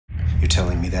You're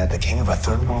telling me that the king of a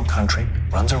third world country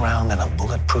runs around in a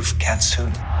bulletproof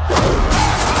catsuit?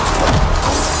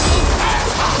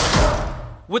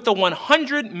 With the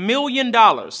 $100 million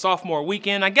sophomore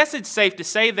weekend, I guess it's safe to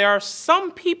say there are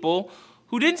some people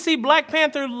who didn't see Black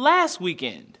Panther last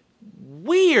weekend.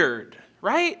 Weird,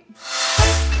 right?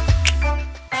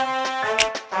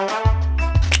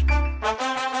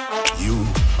 You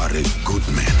are a good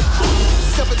man.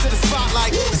 Step into the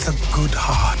spotlight with a good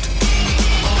heart.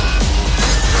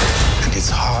 And it's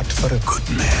hard for a good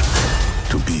man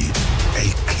to be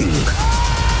a king.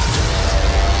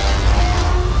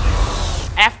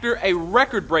 After a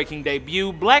record-breaking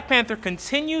debut, Black Panther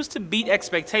continues to beat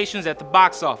expectations at the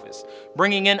box office,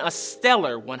 bringing in a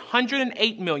stellar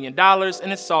 $108 million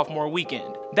in its sophomore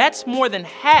weekend. That's more than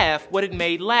half what it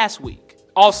made last week.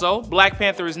 Also, Black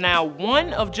Panther is now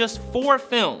one of just 4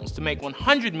 films to make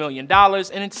 $100 million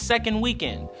in its second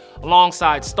weekend,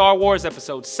 alongside Star Wars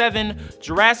Episode 7,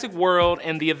 Jurassic World,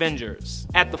 and The Avengers.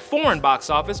 At the foreign box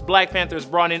office, Black Panther has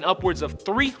brought in upwards of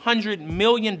 $300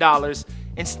 million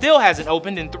and still hasn't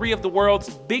opened in 3 of the world's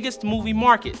biggest movie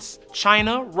markets,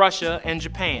 China, Russia, and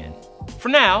Japan. For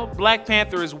now, Black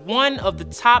Panther is one of the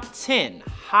top 10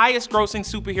 highest-grossing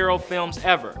superhero films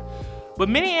ever. But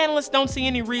many analysts don't see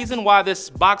any reason why this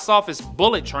box office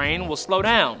bullet train will slow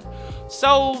down.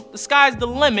 So the sky's the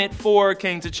limit for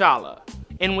King T'Challa.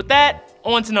 And with that,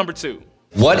 on to number 2.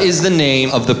 What is the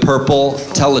name of the purple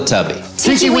Teletubby?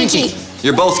 Tinky Winky.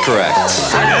 You're both correct.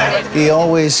 He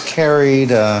always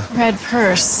carried a Red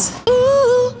purse.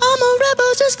 Ooh, I'm a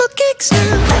rebel just for kicks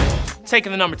now.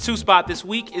 Taking the number 2 spot this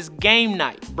week is Game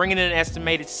Night, bringing in an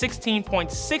estimated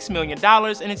 $16.6 million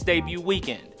in its debut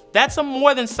weekend. That's a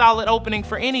more than solid opening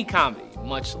for any comedy,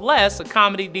 much less a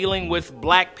comedy dealing with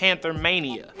Black Panther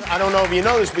mania. I don't know if you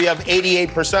noticed, we have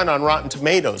 88% on Rotten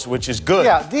Tomatoes, which is good.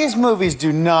 Yeah, these movies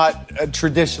do not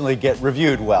traditionally get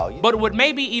reviewed well. But what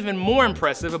may be even more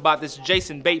impressive about this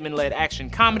Jason Bateman-led action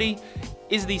comedy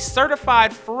is the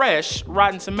certified fresh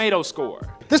Rotten Tomatoes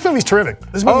score. This movie's terrific.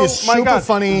 This movie is super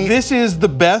funny. This is the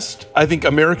best, I think,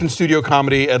 American studio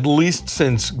comedy, at least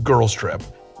since Girls Trip.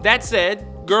 That said,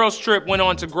 Girls Trip went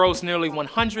on to gross nearly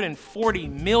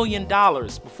 $140 million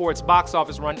before its box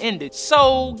office run ended,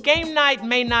 so Game Night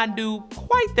may not do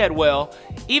quite that well,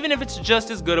 even if it's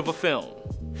just as good of a film.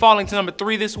 Falling to number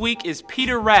 3 this week is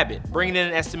Peter Rabbit, bringing in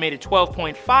an estimated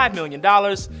 $12.5 million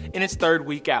in its third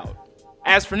week out.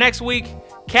 As for next week,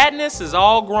 Katniss is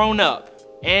all grown up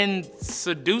and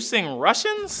seducing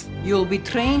Russians? You'll be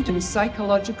trained in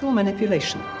psychological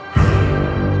manipulation.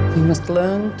 You must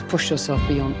learn to push yourself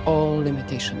beyond all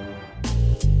limitation.